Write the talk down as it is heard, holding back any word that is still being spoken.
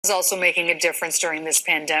Is also making a difference during this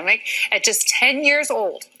pandemic. At just 10 years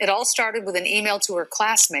old, it all started with an email to her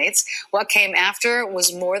classmates. What came after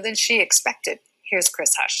was more than she expected. Here's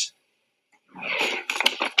Chris Hush.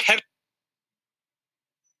 Heavy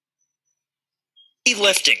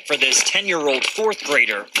lifting for this 10-year-old fourth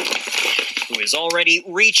grader who is already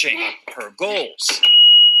reaching her goals,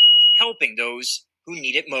 helping those who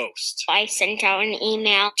need it most. I sent out an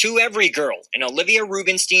email to every girl in Olivia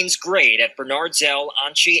Rubenstein's grade at Bernard Zell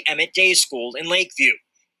Anchi Emmett Day School in Lakeview,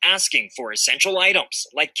 asking for essential items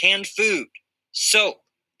like canned food, soap,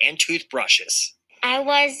 and toothbrushes. I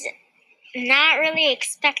was not really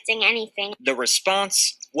expecting anything. The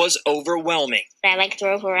response was overwhelming. I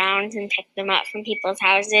drove around and picked them up from people's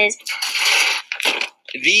houses.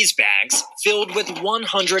 These bags filled with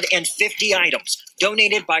 150 items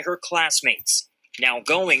donated by her classmates, now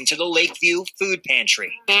going to the Lakeview Food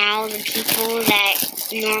Pantry. Now the people that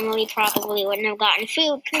normally probably wouldn't have gotten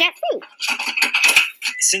food can get food.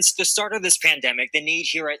 Since the start of this pandemic, the need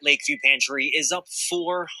here at Lakeview Pantry is up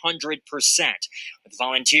 400%, with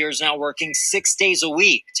volunteers now working 6 days a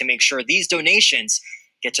week to make sure these donations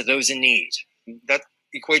get to those in need. That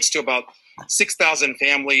equates to about 6,000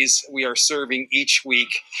 families we are serving each week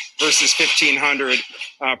versus 1,500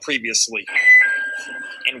 previously.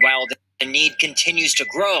 And while the need continues to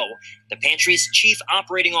grow, the pantry's chief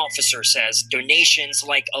operating officer says donations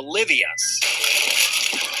like Olivia's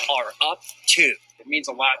are up too. It means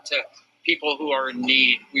a lot to people who are in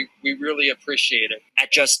need. We really appreciate it.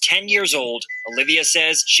 At just 10 years old, Olivia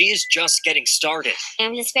says she is just getting started.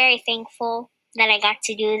 I'm just very thankful that I got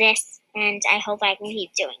to do this, and I hope I can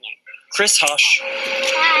keep doing it. Chris Hush.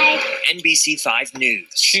 Hi. NBC 5 News.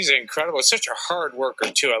 She's incredible. Such a hard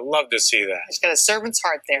worker, too. I love to see that. She's got a servant's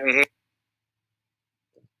heart there. Mm-hmm.